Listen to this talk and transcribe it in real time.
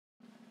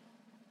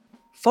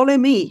"Follow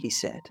me," he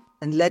said,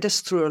 and led us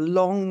through a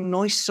long,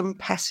 noisome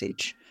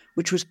passage,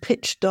 which was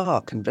pitch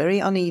dark and very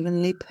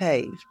unevenly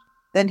paved.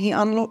 Then he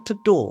unlocked a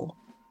door,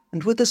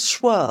 and with a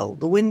swirl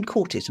the wind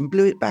caught it and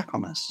blew it back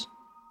on us.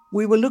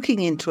 We were looking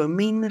into a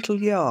mean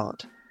little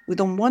yard, with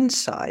on one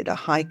side a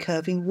high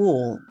curving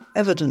wall,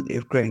 evidently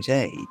of great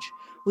age,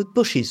 with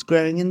bushes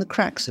growing in the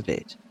cracks of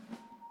it.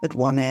 At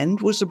one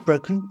end was a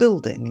broken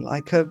building,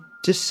 like a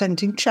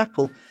dissenting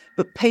chapel,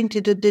 but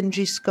painted a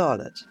dingy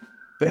scarlet.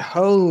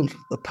 "Behold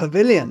the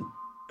pavilion,"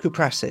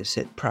 Cuprasso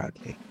said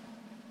proudly.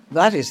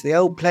 "That is the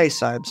old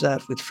place," I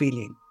observed with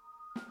feeling.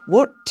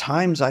 "What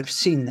times I've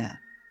seen there!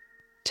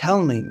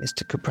 Tell me,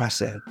 Mr.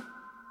 Cuprasso,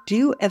 do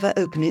you ever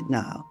open it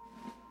now?"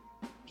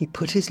 He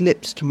put his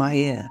lips to my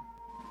ear.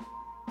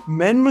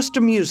 "Men must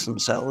amuse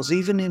themselves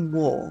even in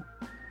war.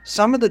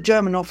 Some of the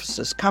German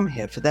officers come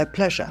here for their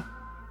pleasure,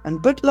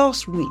 and but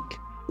last week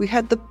we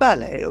had the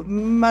ballet of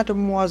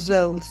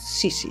Mademoiselle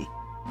Sissi.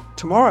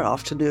 Tomorrow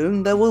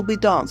afternoon there will be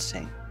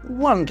dancing,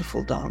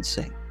 wonderful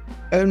dancing.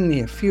 Only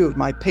a few of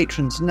my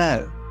patrons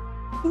know.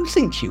 Who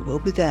think you will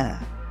be there?"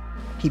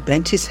 He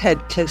bent his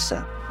head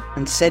closer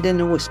and said in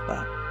a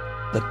whisper,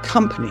 "The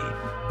company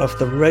of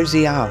the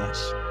Rosy Hours."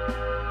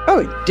 "Oh,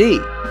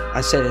 indeed,"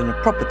 I said in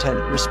a proper tone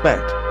of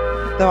respect,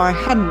 though I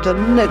hadn't a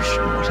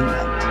notion what he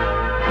meant.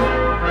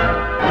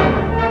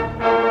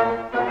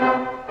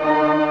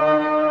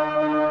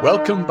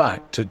 Welcome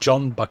back to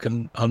John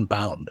Buchan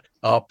Unbound,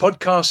 our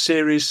podcast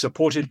series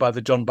supported by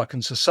the John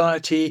Buchan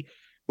Society,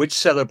 which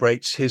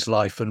celebrates his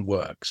life and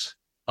works.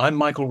 I'm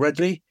Michael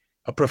Redley,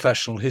 a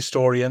professional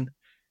historian,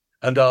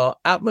 and our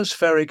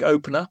atmospheric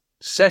opener,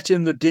 set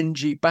in the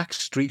dingy back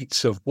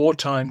streets of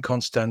wartime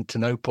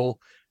Constantinople,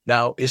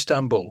 now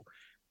Istanbul,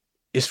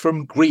 is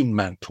from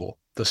Greenmantle,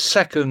 the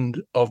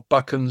second of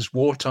Buchan's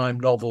wartime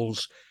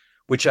novels,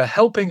 which are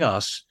helping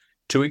us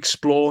to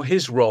explore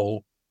his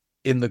role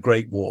in the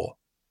Great War.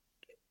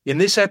 In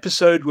this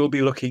episode, we'll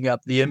be looking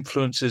at the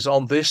influences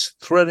on this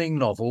thrilling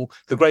novel,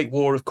 the Great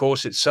War, of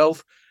course,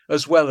 itself,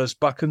 as well as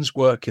Buchan's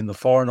work in the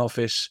Foreign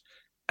Office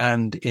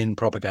and in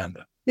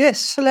propaganda.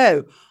 Yes,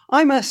 hello.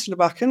 I'm Ursula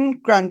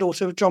Buchan,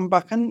 granddaughter of John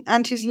Buchan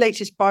and his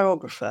latest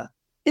biographer.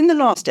 In the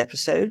last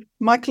episode,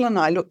 Michael and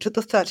I looked at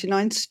the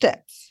 39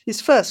 Steps, his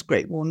first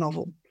Great War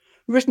novel,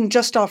 written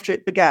just after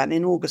it began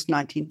in August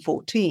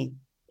 1914.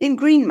 In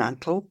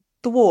Greenmantle,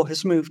 the war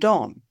has moved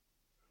on.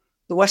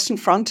 The Western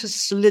Front has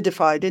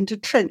solidified into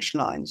trench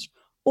lines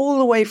all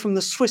the way from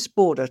the Swiss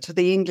border to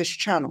the English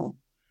Channel,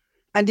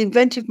 and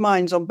inventive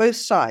minds on both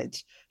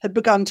sides had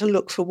begun to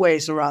look for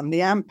ways around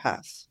the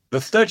impasse. The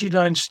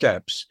 39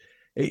 Steps,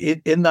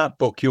 in that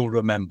book, you'll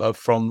remember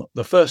from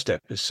the first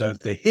episode,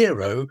 the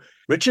hero,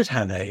 Richard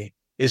Hannay,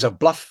 is a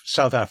bluff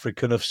South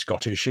African of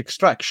Scottish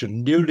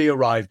extraction, newly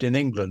arrived in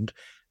England,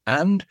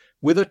 and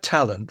with a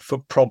talent for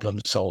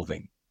problem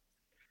solving.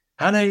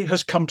 Hannay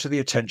has come to the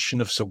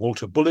attention of Sir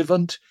Walter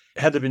Bullivant,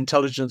 head of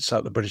intelligence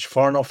at the British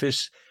Foreign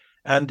Office,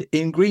 and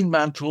in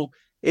Greenmantle,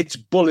 it's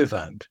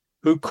Bullivant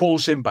who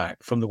calls him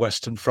back from the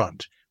Western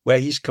Front, where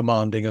he's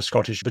commanding a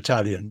Scottish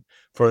battalion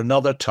for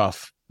another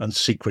tough and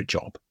secret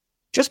job.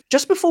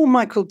 Just before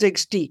Michael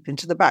digs deep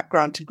into the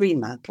background to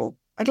Greenmantle,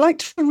 I'd like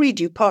to read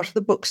you part of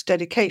the book's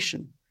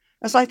dedication,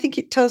 as I think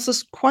it tells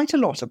us quite a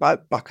lot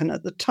about Buchan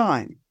at the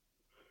time.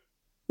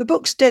 The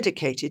book's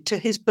dedicated to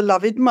his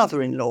beloved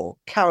mother-in-law,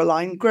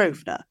 Caroline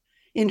Grosvenor,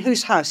 in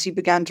whose house he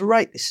began to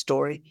write this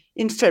story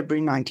in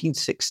February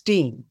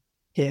 1916.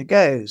 Here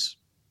goes.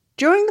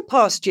 During the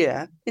past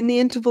year, in the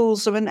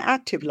intervals of an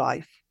active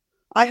life,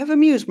 I have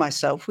amused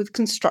myself with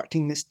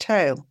constructing this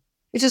tale.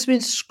 It has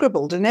been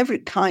scribbled in every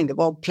kind of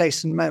odd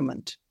place and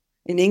moment,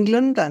 in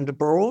England and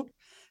abroad,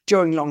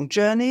 during long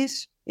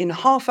journeys, in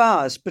half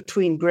hours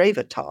between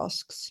graver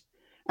tasks,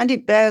 and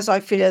it bears, I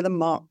fear, the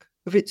mark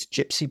of its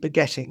gypsy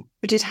begetting.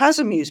 But it has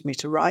amused me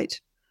to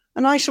write,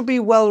 and I shall be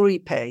well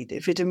repaid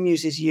if it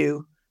amuses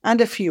you and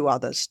a few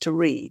others to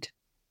read.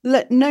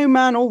 Let no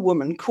man or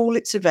woman call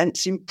its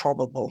events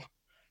improbable.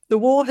 The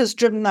war has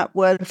driven that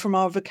word from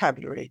our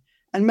vocabulary,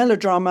 and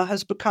melodrama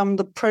has become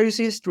the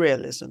prosiest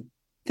realism.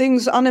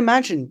 Things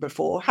unimagined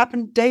before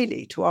happen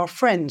daily to our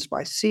friends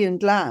by sea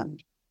and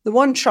land. The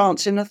one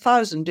chance in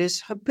 1,000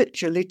 is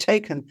habitually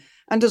taken,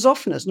 and as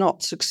often as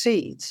not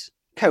succeeds.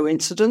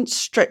 Coincidence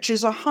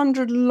stretches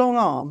 100 long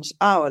arms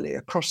hourly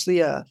across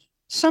the earth.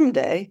 Some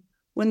day,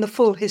 when the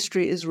full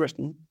history is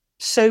written,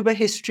 sober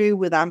history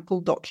with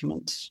ample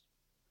documents,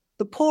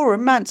 the poor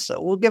romancer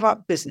will give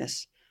up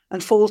business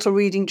and fall to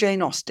reading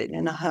Jane Austen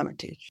in a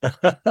hermitage.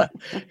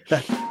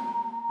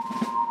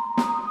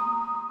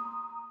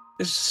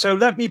 So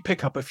let me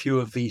pick up a few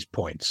of these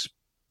points.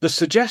 The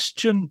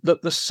suggestion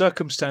that the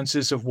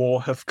circumstances of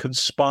war have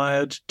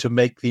conspired to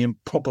make the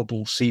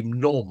improbable seem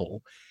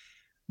normal,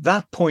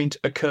 that point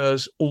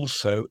occurs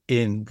also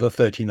in the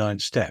 39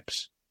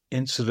 Steps.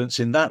 Incidents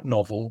in that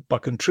novel,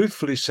 Buchan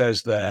truthfully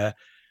says there,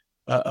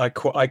 I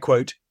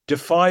quote,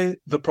 defy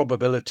the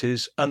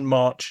probabilities and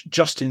march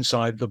just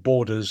inside the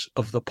borders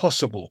of the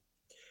possible.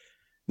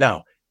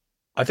 Now,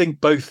 I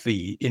think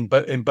in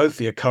both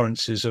the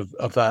occurrences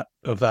of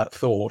that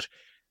thought,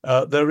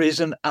 There is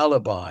an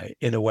alibi,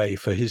 in a way,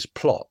 for his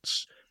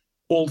plots.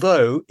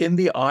 Although, in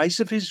the eyes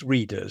of his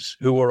readers,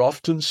 who were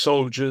often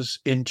soldiers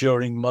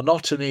enduring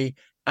monotony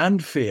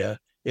and fear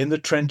in the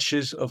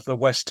trenches of the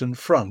Western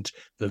Front,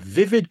 the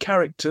vivid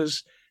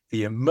characters,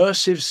 the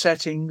immersive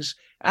settings,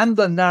 and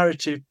the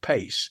narrative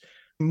pace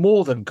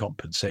more than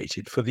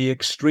compensated for the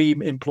extreme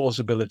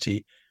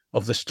implausibility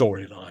of the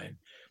storyline.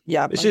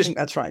 Yeah, I think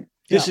that's right.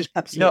 This is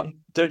absolutely.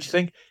 Don't you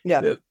think?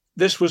 Yeah.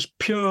 This was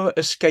pure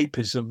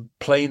escapism,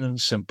 plain and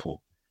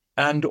simple.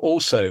 And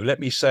also, let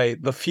me say,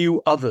 the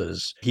few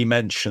others he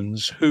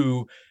mentions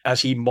who,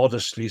 as he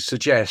modestly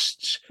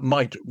suggests,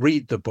 might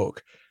read the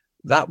book,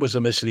 that was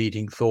a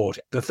misleading thought.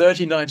 The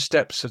 39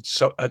 Steps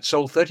had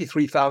sold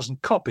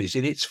 33,000 copies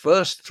in its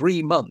first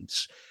 3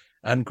 months,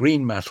 and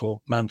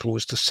Greenmantle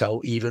was to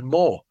sell even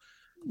more.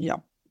 Yeah.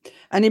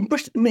 And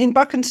in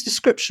Buchan's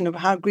description of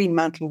how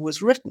Greenmantle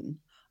was written,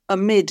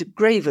 amid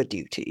graver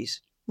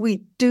duties,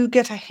 we do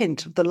get a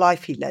hint of the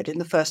life he led in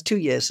the first 2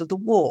 years of the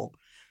war,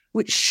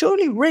 which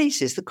surely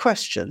raises the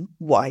question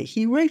why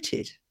he wrote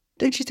it.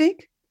 Don't you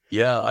think?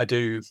 Yeah, I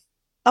do.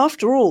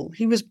 After all,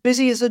 he was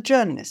busy as a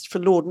journalist for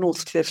Lord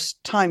Northcliffe's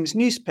Times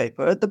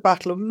newspaper at the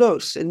Battle of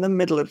Loos in the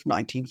middle of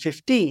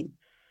 1915.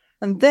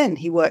 And then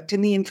he worked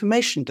in the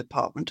information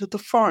department of the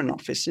Foreign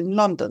Office in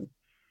London,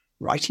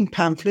 writing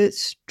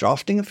pamphlets,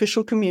 drafting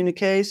official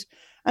communiques,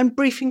 and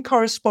briefing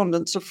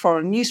correspondents of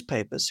foreign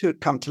newspapers who had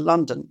come to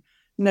London,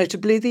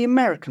 notably the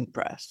American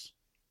press.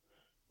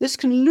 This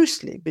can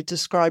loosely be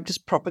described as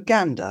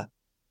propaganda.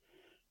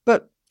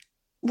 But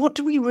what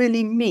do we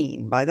really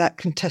mean by that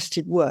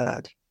contested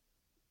word?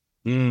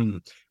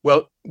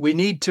 Well, we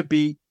need to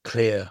be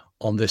clear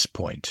on this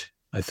point,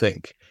 I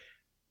think.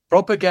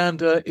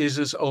 Propaganda is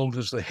as old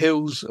as the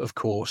hills, of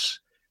course,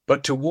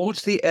 but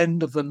towards the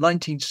end of the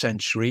 19th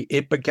century,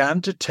 it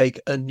began to take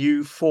a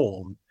new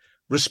form,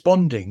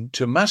 responding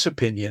to mass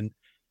opinion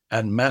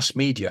and mass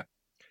media.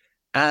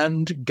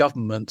 And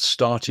governments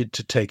started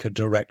to take a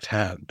direct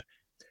hand.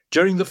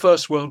 During the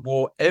First World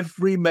War,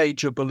 every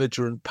major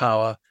belligerent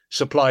power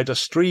supplied a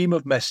stream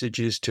of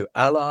messages to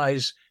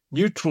allies,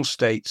 neutral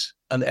states,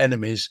 and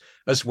enemies,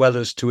 as well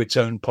as to its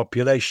own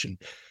population.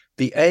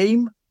 The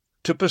aim?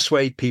 To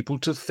persuade people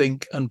to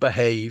think and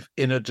behave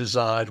in a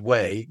desired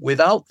way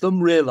without them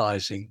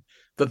realizing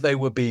that they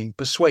were being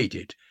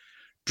persuaded.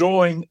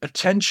 Drawing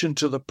attention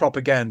to the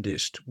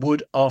propagandist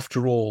would,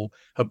 after all,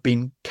 have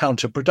been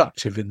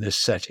counterproductive in this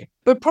setting.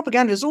 But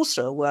propaganda is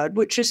also a word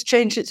which has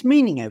changed its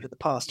meaning over the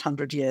past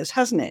 100 years,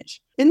 hasn't it?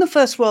 In the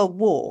First World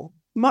War,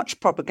 much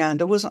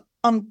propaganda was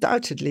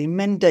undoubtedly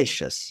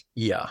mendacious.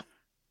 Yeah.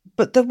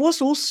 But there was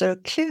also a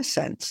clear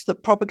sense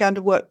that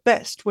propaganda worked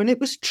best when it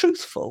was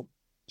truthful.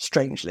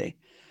 Strangely,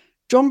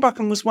 John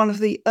Buchan was one of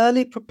the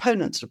early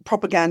proponents of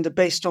propaganda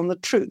based on the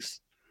truth,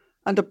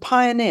 and a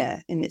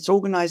pioneer in its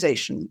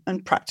organisation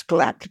and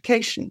practical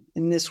application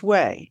in this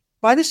way.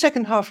 By the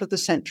second half of the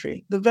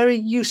century, the very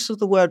use of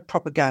the word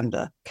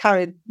propaganda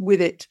carried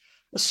with it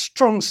a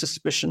strong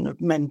suspicion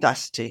of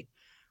mendacity,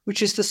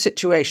 which is the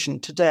situation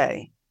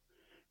today.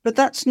 But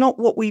that's not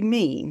what we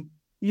mean,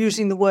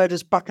 using the word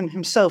as Buchan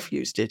himself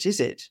used it, is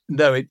it?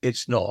 No,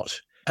 it's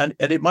not. And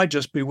it might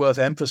just be worth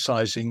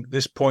emphasizing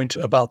this point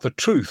about the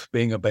truth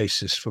being a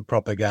basis for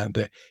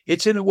propaganda.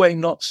 It's in a way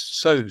not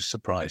so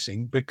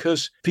surprising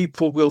because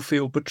people will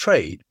feel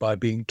betrayed by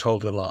being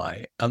told a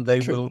lie, and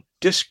they will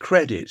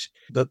discredit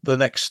the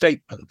next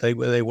statement. They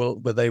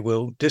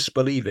will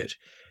disbelieve it.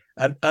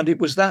 And it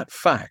was that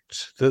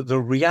fact, that the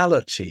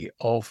reality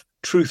of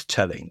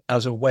truth-telling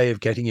as a way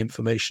of getting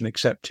information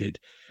accepted,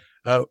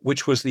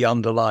 which was the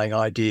underlying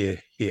idea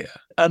here.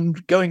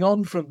 And going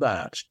on from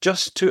that,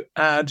 just to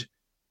add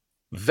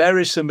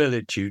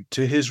verisimilitude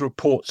to his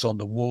reports on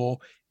the war,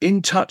 in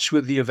touch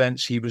with the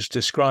events he was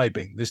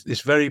describing,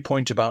 this very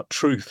point about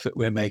truth that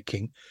we're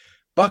making,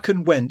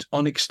 Buchan went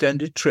on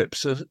extended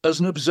trips as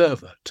an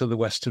observer to the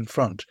Western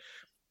Front.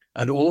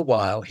 And all the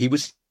while, he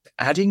was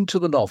adding to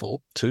the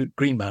novel, to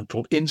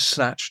Greenmantle, in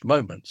snatched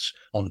moments,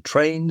 on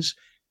trains,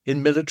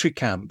 in military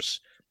camps,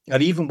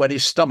 and even when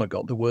his stomach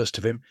got the worst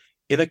of him,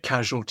 in a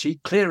casualty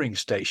clearing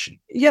station.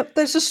 Yep,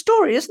 there's a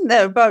story, isn't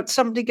there, about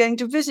somebody going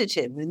to visit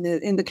him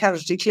in the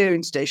casualty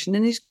clearing station,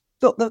 and he's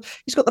got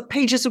the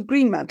pages of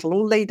Greenmantle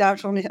all laid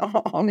out on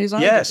his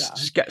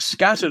Yes,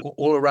 scattered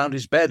all around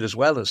his bed as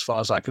well, as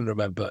far as I can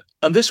remember.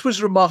 And this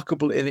was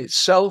remarkable in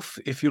itself,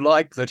 if you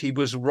like, that he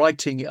was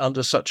writing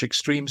under such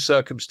extreme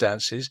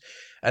circumstances.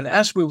 And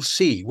as we'll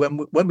see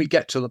when we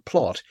get to the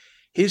plot,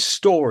 his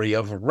story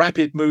of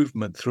rapid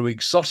movement through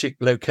exotic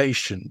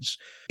locations,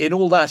 in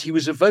all that, he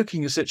was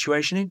evoking a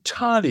situation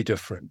entirely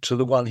different to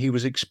the one he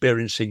was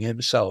experiencing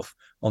himself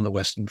on the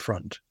Western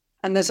Front.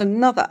 And there's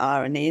another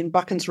irony in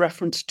Buchan's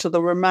reference to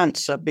the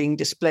romancer being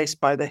displaced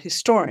by the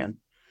historian,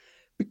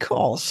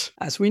 because,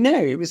 as we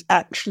know, he was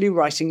actually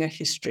writing a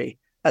history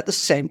at the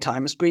same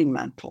time as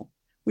Greenmantle,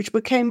 which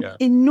became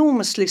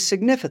enormously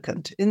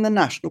significant in the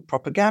national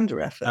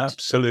propaganda effort.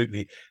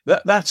 Absolutely.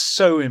 That's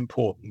so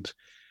important.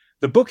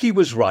 The book he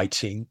was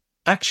writing,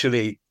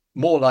 actually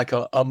more like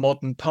a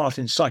modern part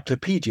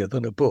encyclopedia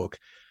than a book,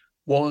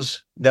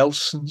 was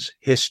Nelson's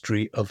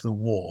History of the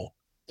War.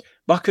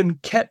 Buchan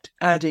kept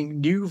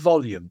adding new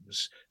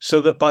volumes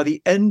so that by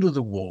the end of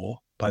the war,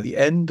 by the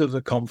end of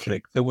the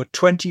conflict, there were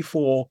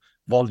 24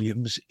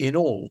 volumes in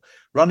all,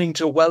 running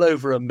to well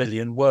over 1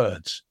 million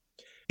words.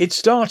 It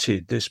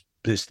started, this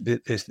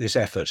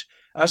effort,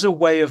 as a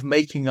way of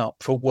making up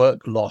for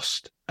work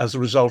lost as a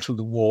result of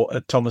the war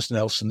at Thomas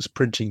Nelson's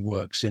printing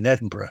works in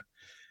Edinburgh.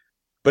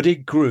 But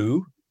it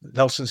grew,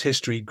 Nelson's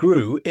History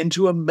grew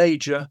into a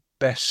major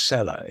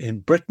bestseller in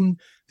Britain,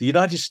 the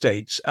United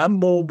States, and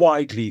more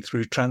widely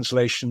through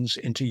translations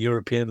into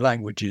European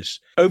languages.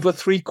 Over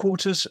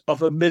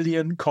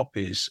 750,000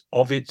 copies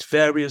of its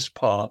various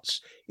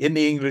parts in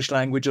the English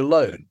language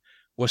alone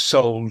were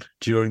sold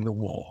during the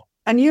war.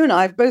 And you and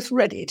I have both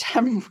read it,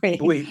 haven't we?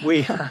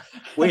 We have,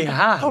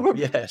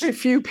 Probably yes. A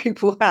few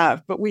people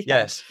have, but we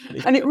yes.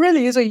 have. And it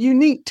really is a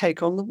unique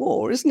take on the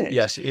war, isn't it?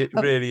 Yes, it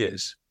really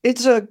is.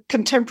 It's a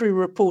contemporary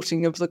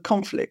reporting of the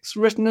conflicts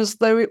written as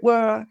though it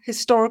were a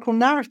historical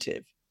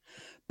narrative.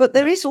 But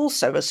there is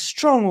also a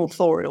strong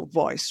authorial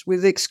voice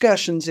with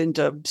excursions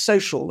into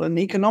social and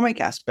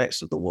economic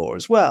aspects of the war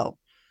as well.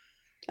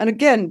 And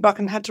again,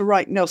 Buchan had to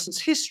write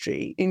Nelson's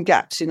history in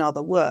gaps in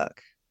other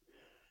work.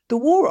 The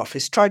War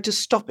Office tried to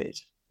stop it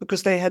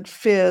because they had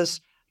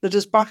fears that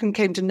as Buchan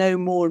came to know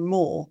more and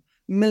more,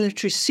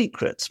 military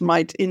secrets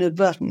might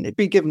inadvertently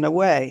be given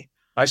away.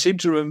 I seem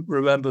to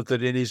remember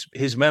that in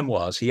his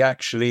memoirs, he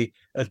actually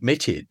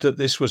admitted that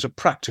this was a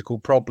practical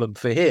problem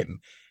for him.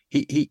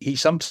 He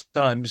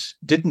sometimes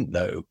didn't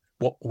know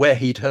where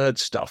he'd heard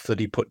stuff that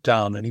he put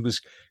down, and he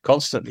was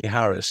constantly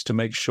harassed to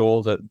make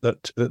sure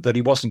that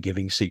he wasn't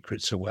giving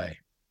secrets away.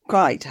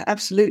 Quite,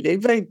 absolutely.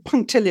 Very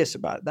punctilious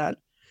about that.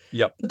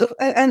 Yep.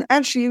 And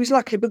actually, he was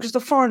lucky because the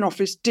Foreign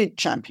Office did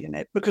champion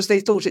it because they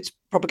thought its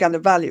propaganda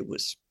value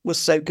was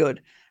so good.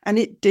 And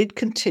it did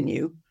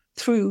continue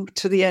through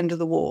to the end of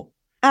the war.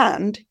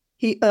 And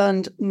he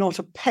earned not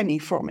a penny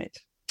from it.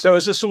 So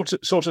as a sort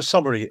of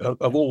summary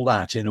of all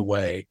that, in a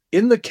way,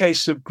 in the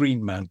case of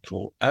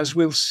Greenmantle, as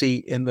we'll see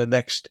in the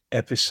next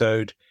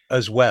episode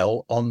as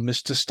well on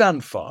Mr.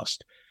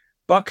 Standfast,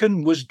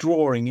 Buchan was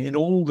drawing in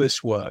all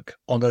this work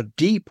on a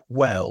deep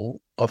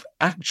well of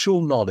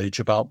actual knowledge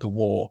about the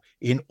war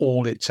in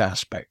all its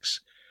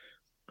aspects.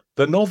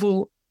 The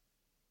novel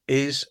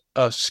is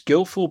a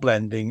skillful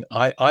blending,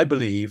 I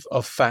believe,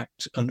 of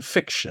fact and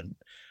fiction,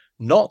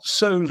 not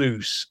so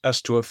loose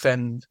as to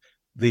offend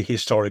the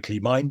historically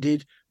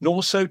minded,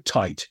 nor so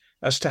tight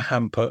as to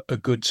hamper a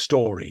good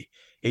story.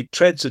 It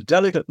treads a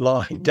delicate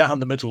line down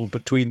the middle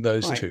between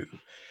those two.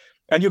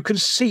 And you can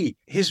see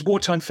his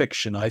wartime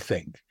fiction, I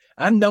think,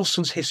 and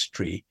Nelson's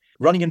history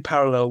running in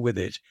parallel with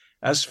it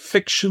as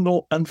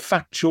fictional and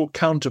factual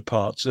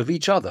counterparts of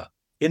each other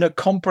in a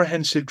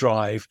comprehensive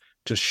drive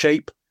to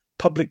shape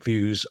public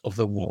views of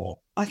the war.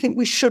 I think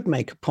we should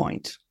make a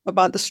point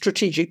about the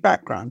strategic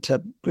background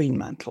to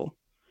Greenmantle.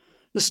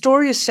 The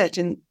story is set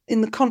in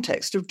the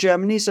context of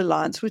Germany's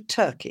alliance with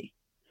Turkey,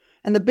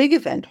 and the big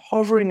event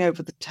hovering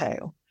over the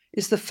tale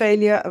is the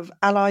failure of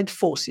Allied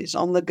forces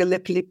on the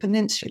Gallipoli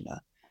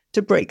Peninsula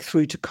to break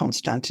through to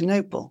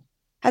Constantinople.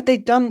 Had they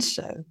done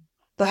so,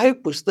 the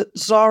hope was that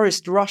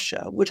Tsarist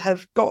Russia would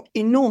have got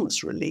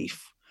enormous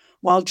relief,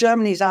 while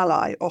Germany's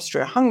ally,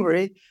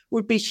 Austria-Hungary,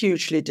 would be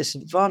hugely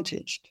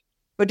disadvantaged.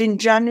 But in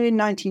January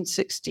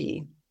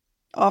 1916,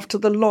 after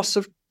the loss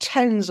of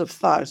tens of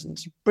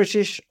thousands of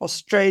British,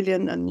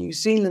 Australian and New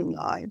Zealand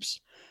lives,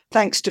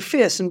 thanks to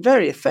fierce and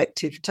very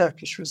effective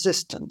Turkish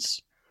resistance,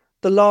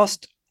 the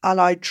last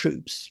Allied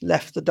troops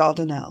left the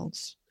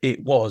Dardanelles.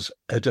 It was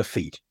a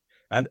defeat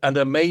and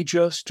a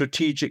major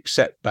strategic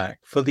setback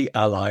for the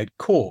Allied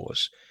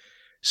cause.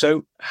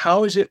 So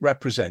how is it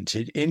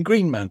represented in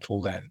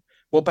Greenmantle then?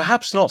 Well,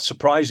 perhaps not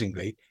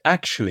surprisingly,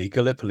 actually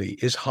Gallipoli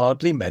is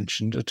hardly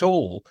mentioned at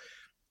all.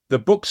 The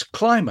book's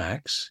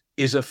climax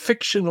is a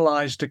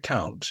fictionalized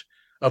account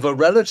of a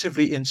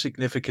relatively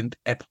insignificant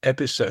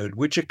episode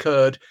which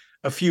occurred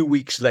a few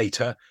weeks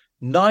later,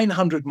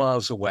 900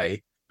 miles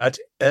away at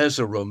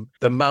Erzurum,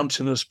 the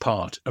mountainous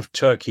part of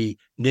Turkey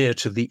near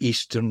to the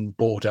eastern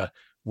border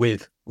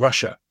with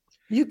Russia.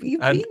 You've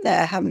been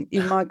there, haven't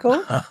you,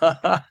 Michael?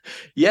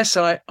 Yes,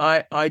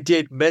 I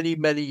did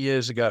many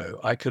years ago.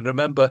 I can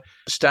remember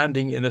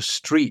standing in a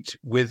street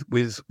with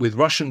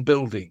Russian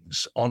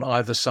buildings on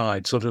either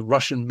side, sort of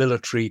Russian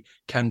military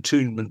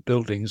cantonment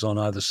buildings on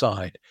either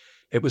side.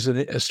 It was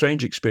a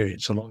strange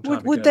experience a long time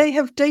ago. Would they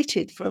have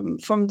dated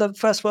from the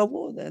First World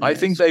War then? I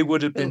think they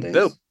would have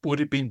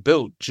been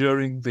built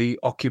during the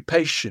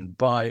occupation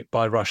by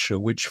Russia,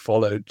 which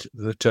followed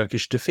the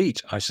Turkish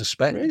defeat, I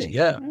suspect. Really?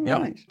 Yeah.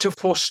 Right. To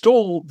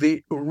forestall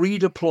the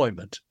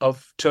redeployment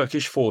of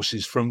Turkish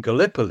forces from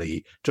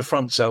Gallipoli to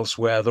fronts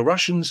elsewhere, the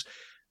Russians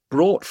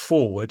brought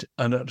forward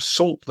an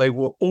assault they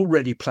were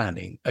already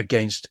planning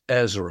against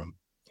Erzurum.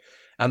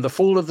 And the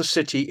fall of the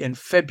city in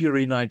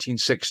February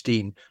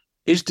 1916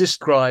 is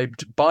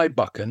described by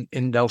Buchan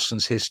in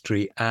Nelson's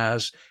history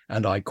as,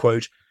 and I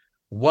quote,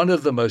 one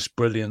of the most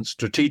brilliant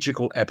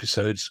strategical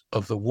episodes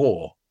of the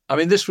war, I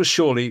mean, this was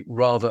surely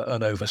rather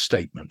an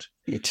overstatement.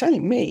 You're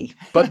telling me.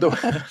 But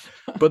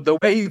the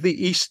way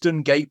the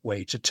Eastern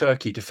Gateway to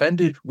Turkey,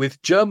 defended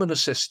with German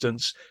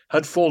assistance,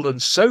 had fallen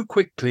so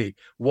quickly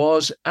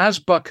was, as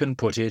Buchan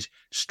put it,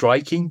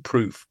 striking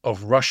proof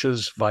of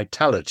Russia's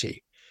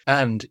vitality,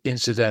 and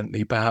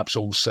incidentally perhaps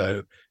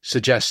also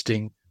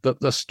suggesting that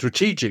the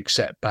strategic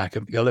setback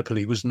of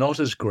Gallipoli was not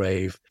as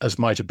grave as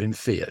might have been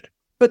feared.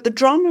 But the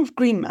drama of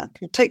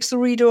Greenmantle takes the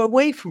reader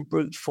away from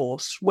brute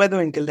force, whether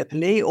in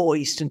Gallipoli or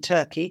Eastern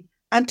Turkey,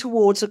 and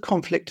towards a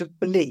conflict of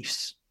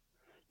beliefs.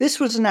 This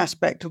was an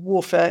aspect of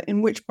warfare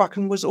in which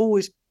Buchan was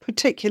always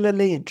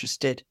particularly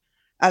interested,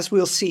 as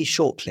we'll see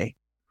shortly.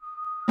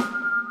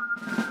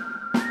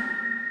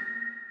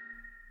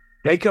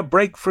 Take a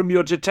break from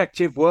your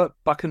detective work,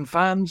 Buchan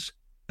fans,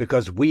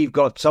 because we've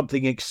got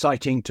something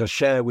exciting to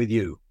share with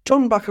you.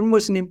 John Buchan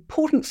was an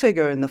important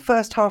figure in the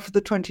first half of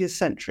the 20th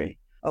century,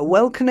 a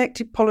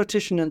well-connected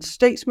politician and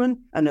statesman,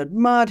 an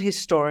admired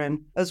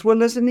historian, as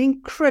well as an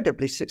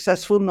incredibly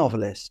successful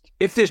novelist.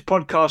 If this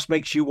podcast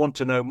makes you want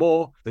to know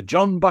more, the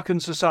John Buchan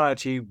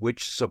Society,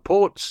 which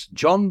supports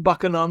John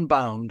Buchan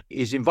Unbound,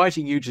 is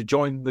inviting you to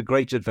join the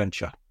great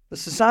adventure. The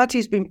Society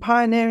has been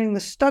pioneering the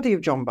study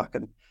of John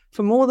Buchan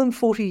for more than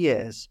 40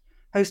 years,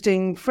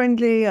 hosting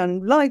friendly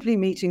and lively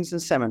meetings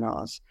and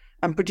seminars,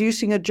 and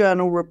producing a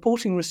journal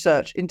reporting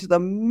research into the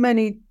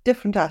many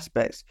different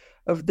aspects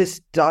of this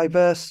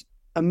diverse,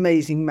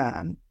 amazing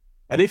man.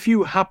 And if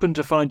you happen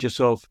to find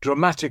yourself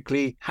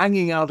dramatically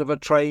hanging out of a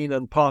train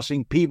and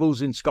passing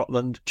Peebles in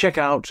Scotland, check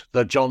out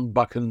the John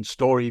Buchan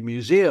Story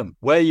Museum,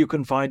 where you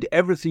can find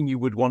everything you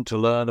would want to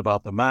learn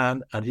about the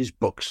man and his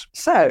books.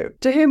 So,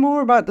 to hear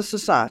more about the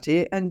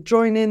Society and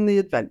join in the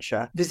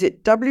adventure,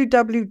 visit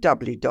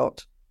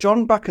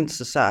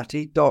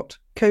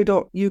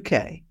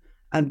www.johnbuchansociety.co.uk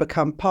and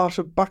become part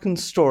of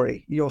Buchan's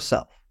story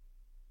yourself.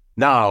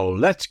 Now,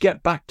 let's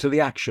get back to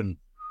the action.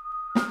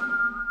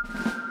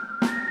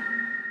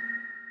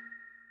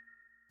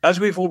 As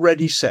we've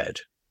already said,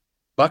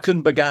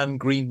 Buchan began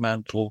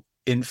Greenmantle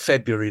in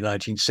February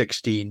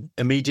 1916,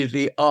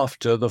 immediately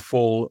after the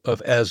fall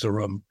of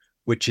Erzurum,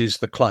 which is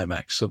the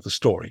climax of the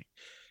story.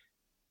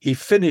 He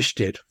finished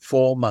it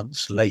 4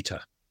 months later.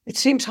 It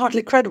seems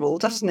hardly credible,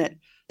 doesn't it,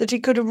 that he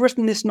could have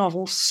written this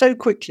novel so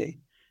quickly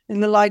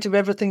in the light of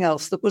everything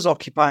else that was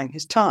occupying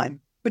his time.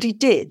 But he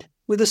did,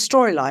 with a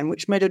storyline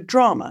which made a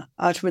drama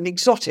out of an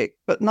exotic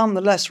but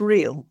nonetheless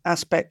real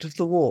aspect of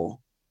the war.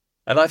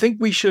 And I think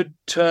we should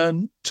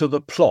turn to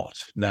the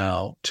plot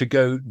now to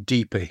go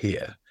deeper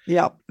here.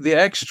 Yep. The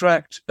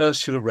extract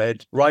Ursula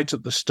read right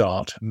at the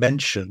start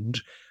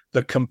mentioned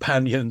the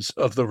Companions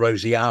of the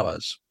Rosy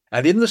Hours.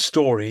 And in the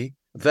story,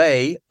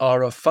 they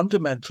are a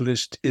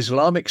fundamentalist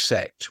Islamic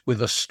sect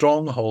with a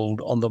strong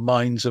hold on the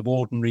minds of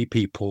ordinary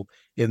people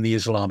in the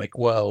Islamic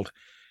world,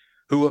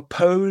 who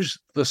oppose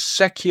the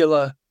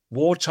secular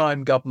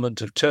wartime government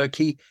of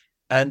Turkey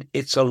and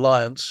its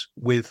alliance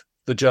with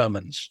the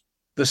Germans.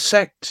 The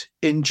sect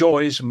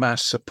enjoys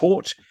mass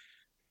support.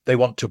 They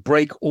want to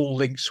break all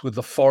links with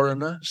the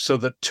foreigner so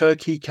that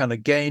Turkey can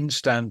again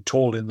stand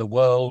tall in the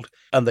world,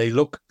 and they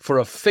look for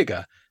a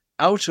figure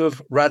out of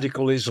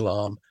radical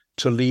Islam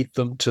to lead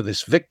them to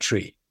this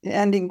victory.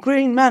 And in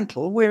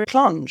Greenmantle, we're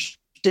plunged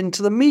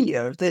into the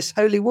milieu of this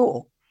holy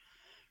war.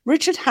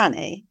 Richard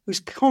Hannay, who's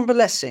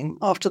convalescing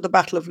after the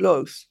Battle of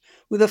Loos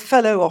with a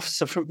fellow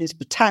officer from his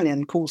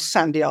battalion called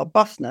Sandy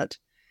Arbuthnot,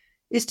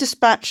 is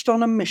dispatched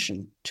on a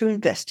mission to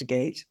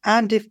investigate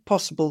and, if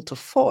possible, to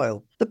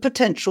foil the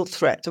potential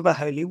threat of a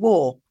holy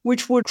war,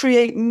 which would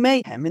create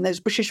mayhem in those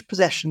British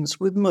possessions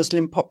with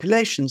Muslim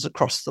populations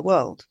across the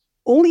world.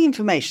 All the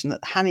information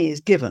that Hannay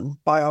is given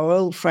by our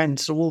old friend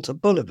Sir Walter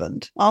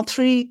Bullivant are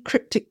 3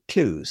 cryptic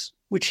clues,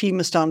 which he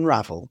must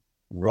unravel.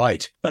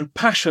 Right, and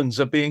passions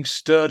are being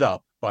stirred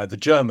up by the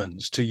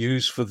Germans to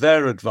use for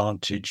their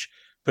advantage,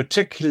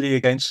 particularly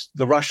against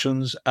the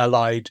Russians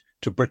allied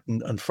to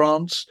Britain and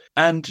France,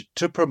 and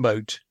to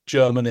promote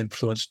German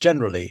influence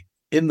generally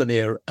in the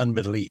Near and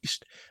Middle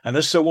East. And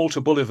as Sir Walter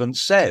Bullivant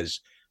says,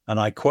 and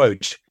I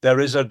quote,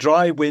 "There is a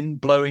dry wind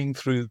blowing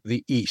through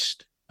the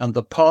east, and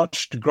the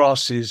parched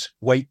grasses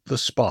wait the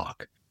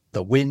spark.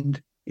 The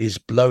wind is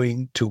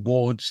blowing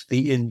towards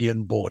the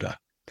Indian border."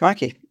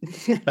 Crikey.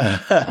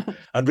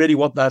 And really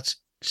what that's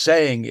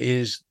saying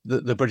is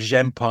that the British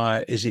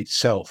Empire is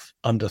itself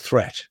under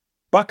threat.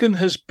 Buchan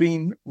has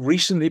been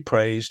recently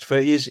praised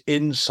for his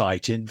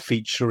insight in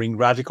featuring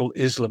radical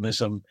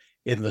Islamism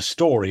in the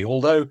story,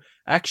 although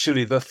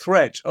actually the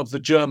threat of the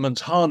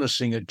Germans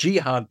harnessing a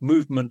jihad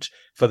movement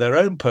for their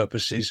own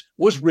purposes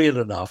was real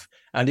enough,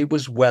 and it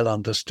was well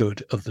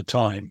understood at the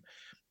time.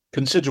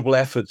 Considerable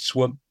efforts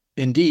were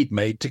indeed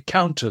made to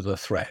counter the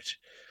threat.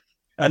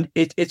 And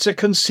it's a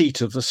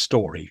conceit of the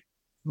story,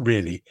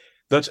 really,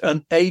 that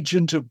an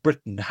agent of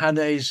Britain,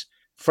 Hannay's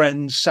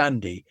friend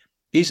Sandy,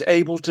 is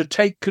able to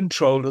take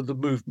control of the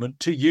movement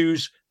to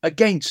use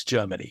against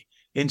Germany,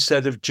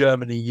 instead of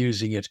Germany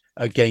using it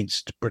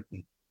against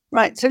Britain.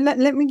 Right, so let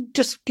me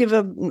just give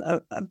a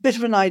bit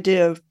of an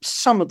idea of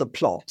some of the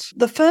plot.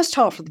 The first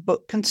half of the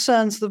book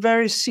concerns the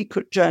various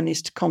secret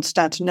journeys to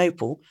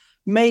Constantinople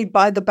made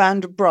by the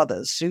band of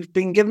brothers who've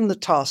been given the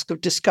task of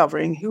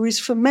discovering who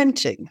is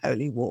fomenting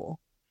holy war.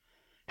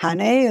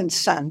 Hannah and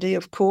Sandy,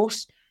 of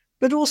course,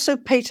 but also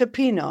Peter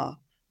Pienaar,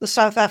 the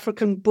South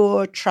African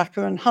Boer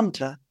tracker and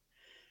hunter,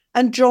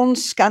 and John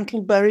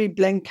Scantlebury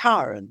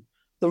Blencairn,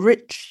 the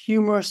rich,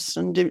 humorous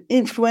and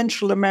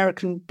influential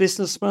American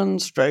businessman,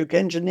 stroke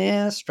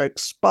engineer, stroke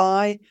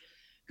spy,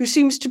 who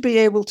seems to be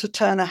able to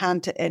turn a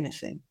hand to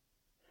anything.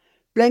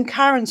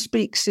 Blencairn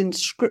speaks in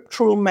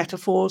scriptural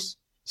metaphors,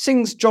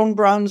 sings John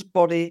Brown's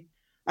Body,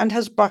 and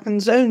has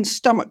Buchan's own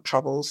stomach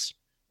troubles,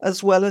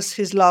 as well as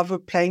his love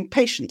of playing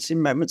patience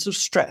in moments of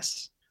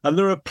stress. And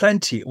there are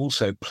plenty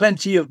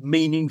of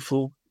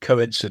meaningful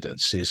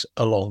coincidences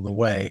along the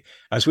way,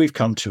 as we've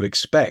come to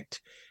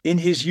expect. In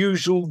his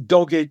usual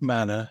dogged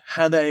manner,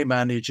 Hannay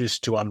manages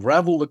to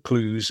unravel the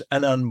clues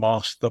and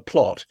unmask the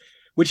plot,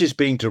 which is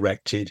being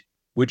directed,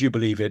 would you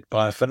believe it,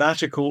 by a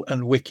fanatical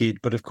and wicked,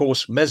 but of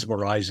course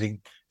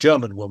mesmerising,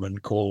 German woman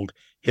called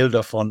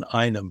Hilda von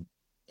Einem.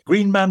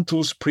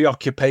 Greenmantle's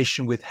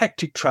preoccupation with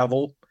hectic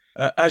travel,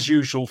 as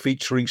usual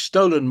featuring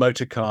stolen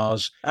motor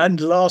cars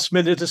and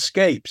last-minute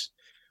escapes,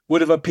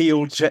 would have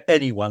appealed to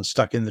anyone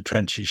stuck in the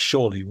trenches,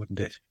 surely, wouldn't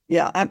it?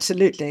 Yeah,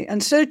 absolutely.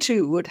 And so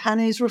too would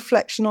Hannay's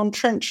reflection on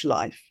trench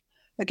life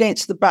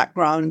against the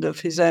background of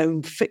his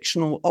own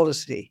fictional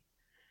odyssey.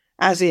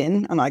 As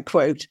in, and I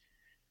quote,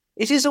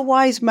 "It is a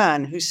wise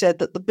man who said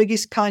that the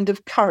biggest kind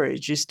of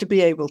courage is to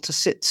be able to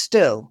sit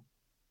still.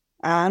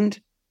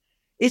 And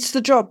it's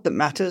the job that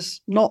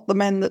matters, not the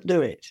men that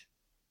do it."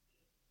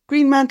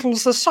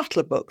 Greenmantle's a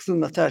subtler book than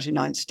the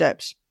 39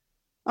 Steps,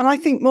 and I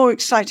think more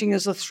exciting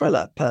as a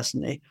thriller,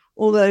 personally,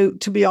 although,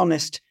 to be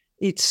honest,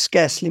 it's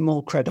scarcely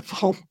more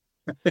credible.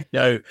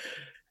 No.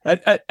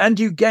 And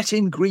you get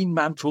in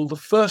Greenmantle the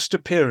first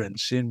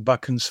appearance in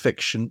Buchan's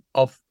fiction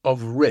of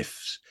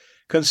riffs,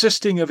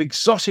 consisting of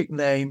exotic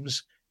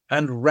names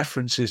and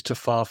references to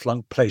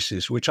far-flung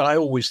places, which I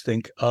always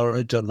think are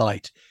a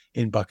delight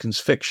in Buchan's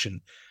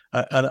fiction.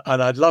 And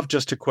I'd love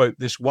just to quote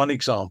this one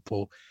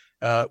example,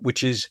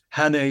 which is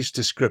Hannay's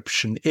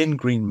description in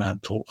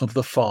Greenmantle of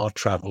the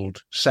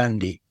far-travelled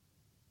Sandy.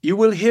 "You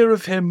will hear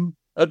of him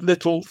at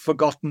little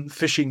forgotten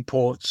fishing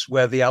ports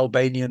where the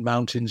Albanian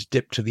mountains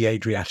dip to the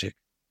Adriatic.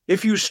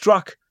 If you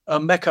struck a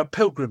Mecca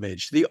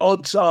pilgrimage, the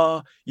odds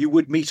are you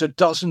would meet a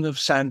dozen of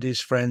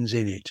Sandy's friends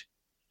in it.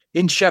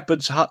 In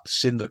shepherds'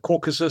 huts in the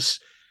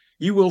Caucasus,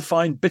 you will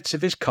find bits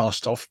of his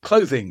cast-off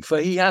clothing, for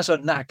he has a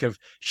knack of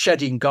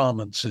shedding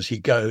garments as he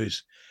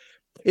goes.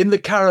 In the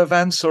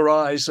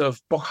caravanserais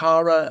of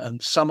Bokhara and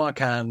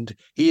Samarkand,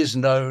 he is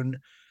known,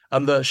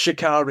 and the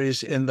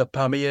shikaris in the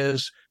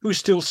Pamirs, who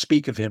still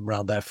speak of him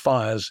round their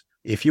fires.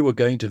 If you were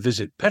going to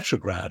visit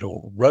Petrograd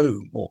or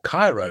Rome or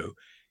Cairo,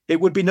 it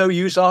would be no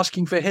use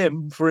asking for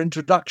him for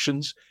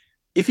introductions.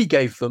 If he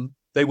gave them,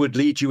 they would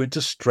lead you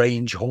into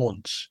strange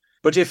haunts.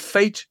 But if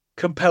fate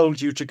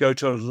compelled you to go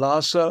to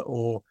Lhasa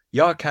or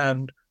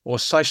Yarkand or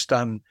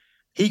Seistan,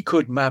 he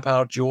could map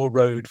out your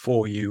road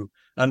for you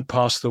and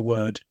pass the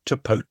word to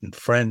potent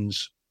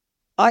friends."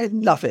 I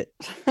love it.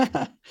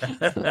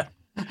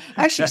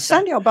 Actually,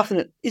 Sandy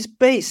Arbuthnot is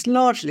based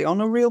largely on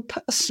a real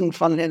person,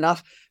 funnily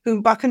enough,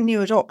 whom Buchan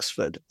knew at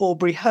Oxford,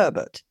 Aubrey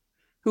Herbert,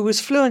 who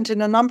was fluent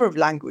in a number of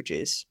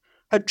languages,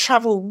 had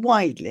travelled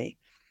widely,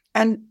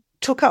 and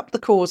took up the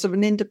cause of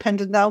an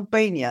independent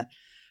Albania,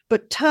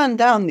 but turned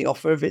down the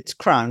offer of its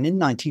crown in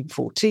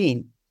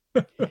 1914.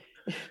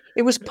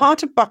 It was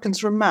part of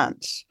Buchan's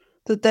romance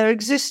that there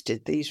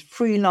existed these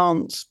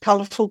freelance,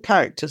 colourful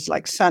characters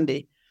like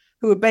Sandy,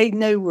 who obeyed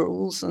no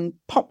rules and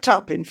popped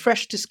up in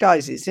fresh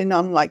disguises in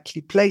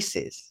unlikely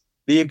places.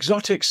 The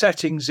exotic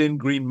settings in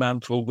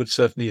Greenmantle would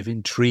certainly have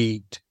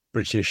intrigued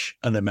British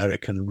and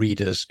American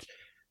readers.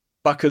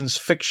 Buchan's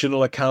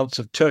fictional accounts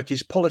of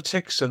Turkey's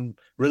politics and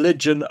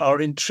religion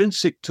are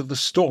intrinsic to the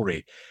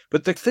story,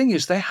 but the thing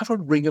is they have a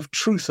ring of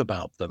truth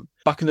about them.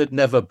 Buchan had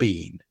never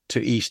been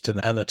to Eastern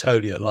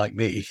Anatolia like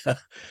me,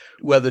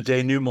 where the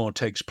denouement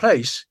takes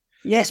place.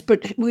 Yes,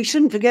 but we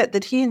shouldn't forget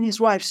that he and his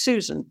wife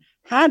Susan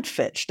had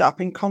fetched up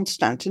in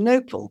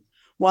Constantinople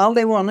while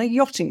they were on a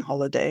yachting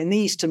holiday in the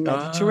Eastern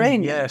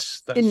Mediterranean.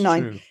 Yes, that's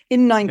true.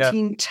 In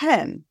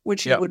 1910,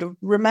 which he would have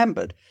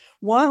remembered.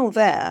 While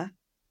there,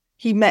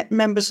 he met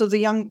members of the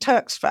Young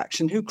Turks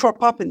faction who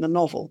crop up in the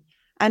novel,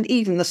 and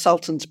even the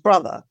Sultan's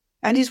brother.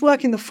 And his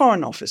work in the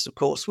Foreign Office, of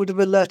course, would have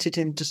alerted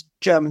him to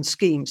German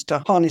schemes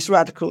to harness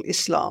radical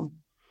Islam,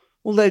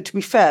 although, to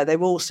be fair, they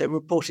were also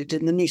reported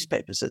in the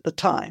newspapers at the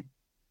time.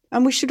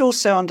 And we should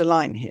also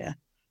underline here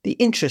the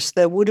interest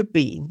there would have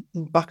been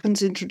in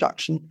Buchan's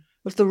introduction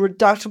of the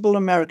redoubtable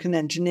American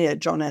engineer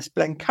John S.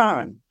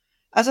 Blencairn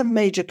as a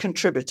major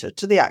contributor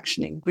to the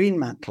action in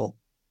Greenmantle.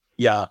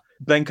 Yeah,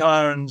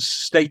 Blencairn's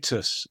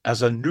status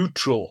as a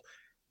neutral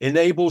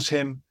enables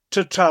him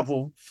to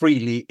travel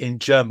freely in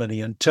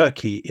Germany and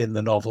Turkey in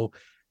the novel,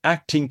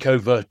 acting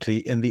covertly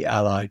in the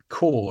Allied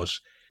cause.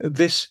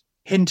 This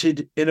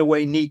hinted in a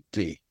way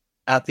neatly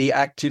at the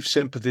active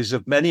sympathies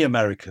of many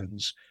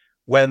Americans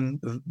when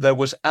there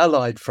was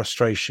Allied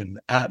frustration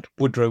at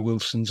Woodrow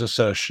Wilson's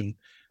assertion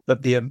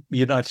that the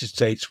United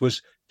States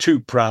was too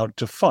proud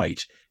to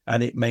fight,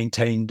 and it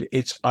maintained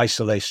its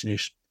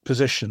isolationist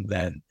position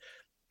then.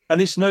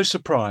 And it's no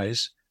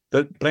surprise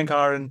that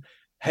Blenkiron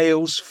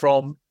hails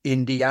from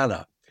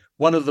Indiana,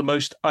 one of the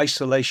most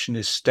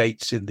isolationist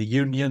states in the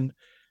Union,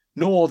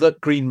 nor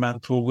that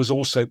Greenmantle was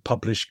also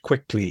published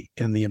quickly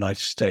in the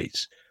United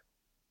States.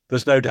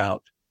 There's no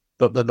doubt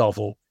that the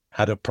novel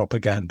had a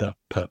propaganda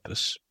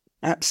purpose.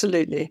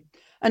 Absolutely.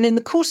 And in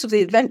the course of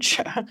the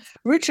adventure,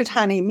 Richard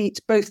Hannay meets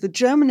both the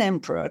German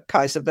Emperor,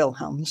 Kaiser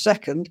Wilhelm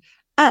II,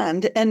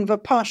 and Enver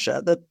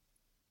Pasha, the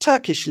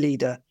Turkish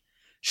leader,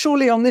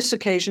 surely on this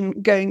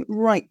occasion going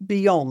right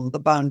beyond the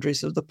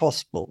boundaries of the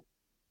possible.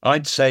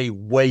 I'd say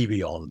way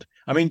beyond.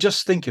 I mean,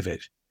 just think of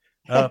it.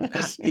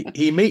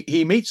 He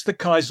meets the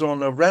Kaiser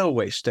on a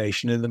railway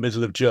station in the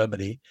middle of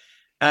Germany,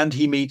 and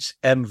he meets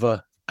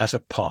Enver at a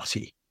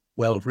party.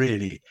 Well,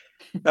 really.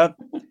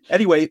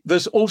 Anyway,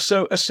 there's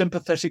also a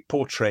sympathetic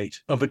portrait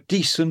of a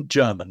decent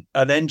German,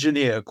 an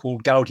engineer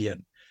called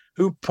Gaudian,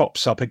 who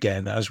pops up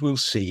again, as we'll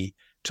see,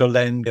 to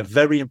lend a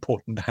very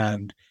important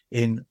hand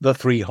in The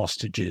Three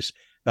Hostages.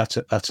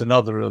 That's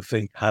another of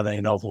the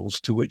Hannay novels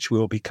to which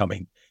we'll be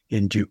coming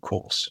in due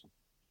course.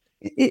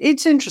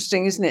 It's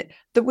interesting, isn't it,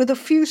 that with a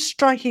few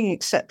striking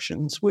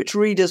exceptions, which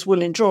readers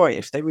will enjoy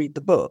if they read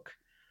the book,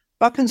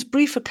 Buchan's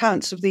brief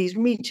accounts of these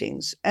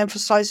meetings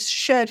emphasise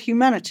shared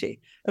humanity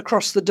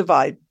across the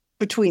divide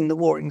between the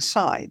warring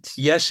sides.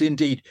 Yes,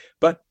 indeed,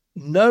 but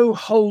no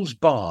holds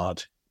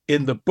barred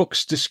in the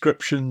book's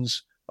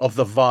descriptions of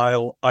the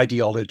vile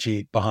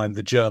ideology behind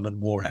the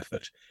German war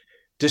effort,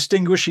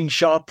 distinguishing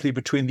sharply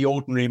between the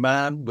ordinary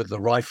man with the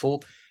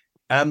rifle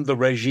and the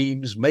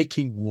regimes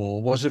making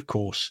war was, of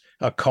course,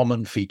 a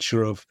common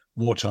feature of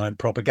wartime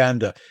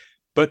propaganda.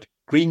 But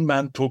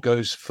Greenmantle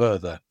goes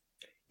further.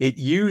 It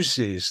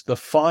uses the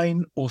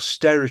fine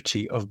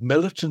austerity of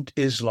militant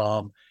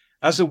Islam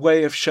as a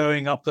way of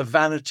showing up the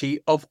vanity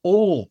of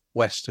all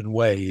Western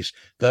ways,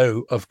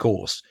 though, of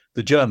course,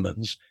 the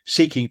Germans,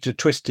 seeking to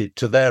twist it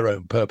to their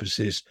own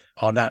purposes,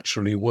 are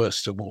naturally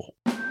worst of all.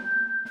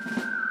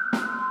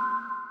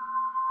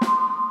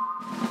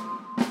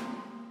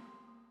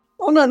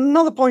 On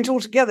another point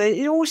altogether,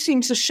 it always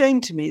seems a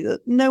shame to me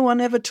that no one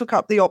ever took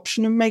up the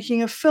option of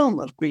making a film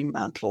of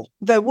Greenmantle.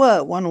 There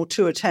were one or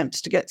two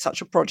attempts to get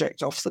such a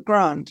project off the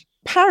ground.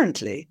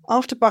 Apparently,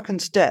 after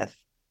Buchan's death,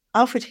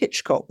 Alfred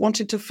Hitchcock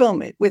wanted to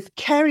film it with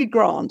Cary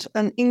Grant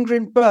and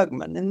Ingrid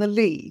Bergman in the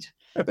lead,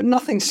 but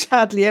nothing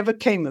sadly ever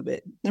came of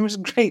it. It was a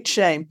great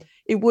shame.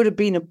 It would have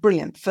been a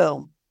brilliant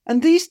film.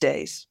 And these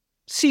days,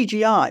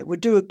 CGI would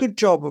do a good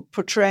job of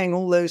portraying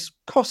all those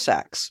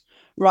Cossacks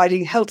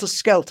riding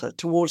helter-skelter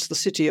towards the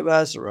city of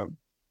Erzurum.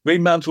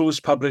 Greenmantle was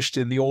published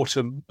in the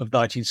autumn of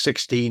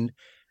 1916,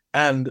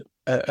 and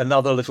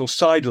another little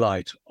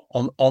sidelight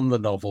on the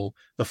novel.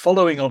 The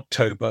following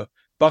October,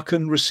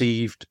 Buchan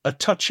received a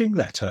touching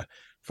letter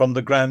from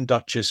the Grand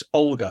Duchess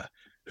Olga,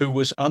 who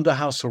was under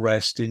house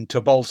arrest in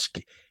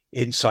Tobolsk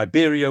in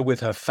Siberia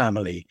with her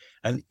family.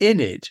 And in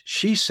it,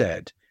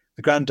 the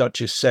Grand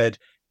Duchess said,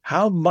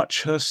 how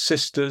much her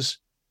sisters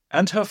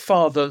and her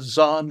father,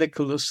 Tsar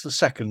Nicholas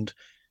II,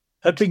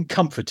 had been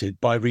comforted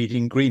by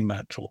reading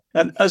Greenmantle.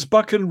 And as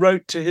Buchan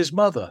wrote to his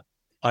mother,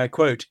 I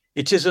quote,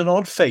 "It is an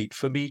odd fate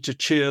for me to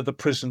cheer the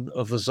prison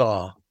of the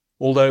Tsar,"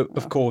 although,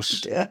 of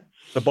course,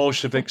 the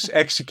Bolsheviks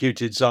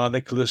executed Tsar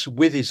Nicholas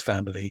with his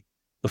family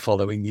the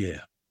following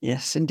year.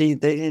 Yes,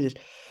 indeed, they did.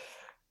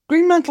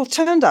 Greenmantle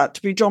turned out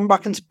to be John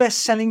Buchan's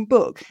best-selling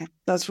book,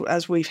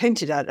 as we've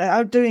hinted at,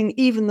 outdoing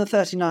even the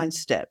 39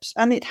 Steps,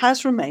 and it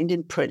has remained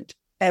in print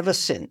ever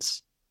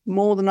since,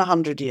 more than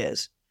 100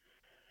 years.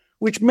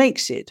 Which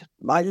makes it,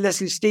 by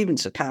Leslie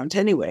Stevens' account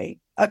anyway,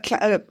 a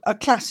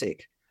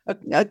classic.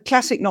 A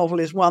classic novel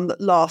is one that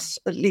lasts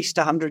at least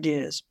 100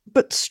 years.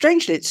 But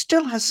strangely, it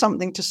still has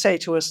something to say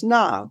to us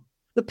now.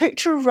 The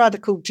picture of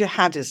radical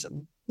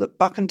jihadism that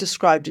Buchan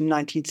described in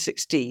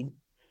 1916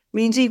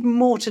 means even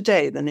more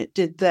today than it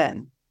did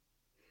then.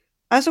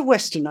 As a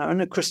Westerner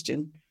and a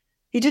Christian,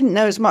 he didn't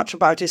know as much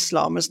about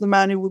Islam as the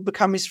man who would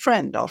become his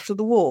friend after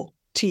the war,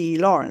 T.E.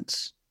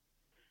 Lawrence.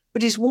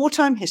 But his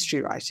wartime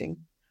history writing,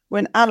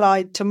 when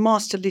allied to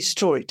masterly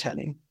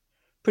storytelling,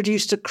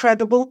 produced a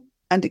credible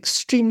and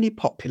extremely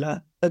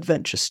popular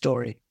adventure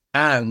story.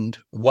 And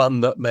one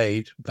that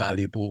made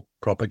valuable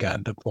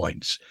propaganda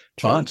points.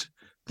 But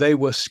they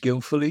were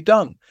skillfully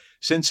done,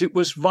 since it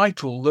was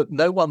vital that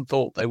no one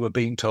thought they were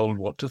being told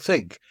what to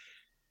think.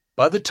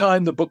 By the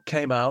time the book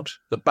came out,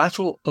 the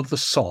Battle of the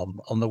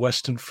Somme on the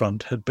Western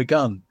Front had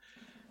begun.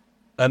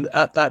 And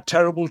at that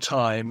terrible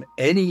time,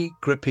 any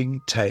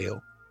gripping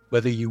tale,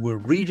 whether you were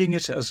reading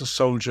it as a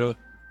soldier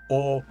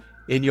or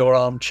in your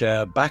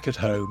armchair back at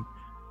home,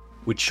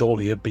 would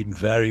surely have been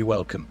very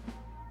welcome.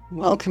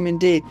 Welcome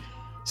indeed.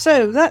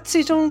 So that's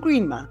it on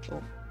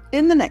Greenmantle.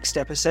 In the next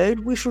episode,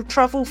 we shall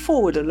travel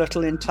forward a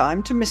little in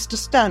time to Mr.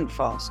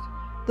 Standfast,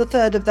 the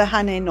third of the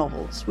Hannay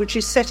novels, which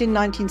is set in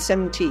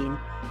 1917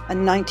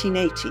 and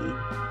 1918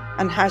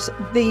 and has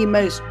the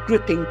most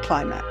gripping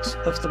climax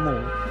of them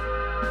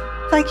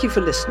all. Thank you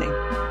for listening,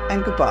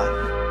 and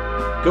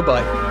goodbye.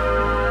 Goodbye.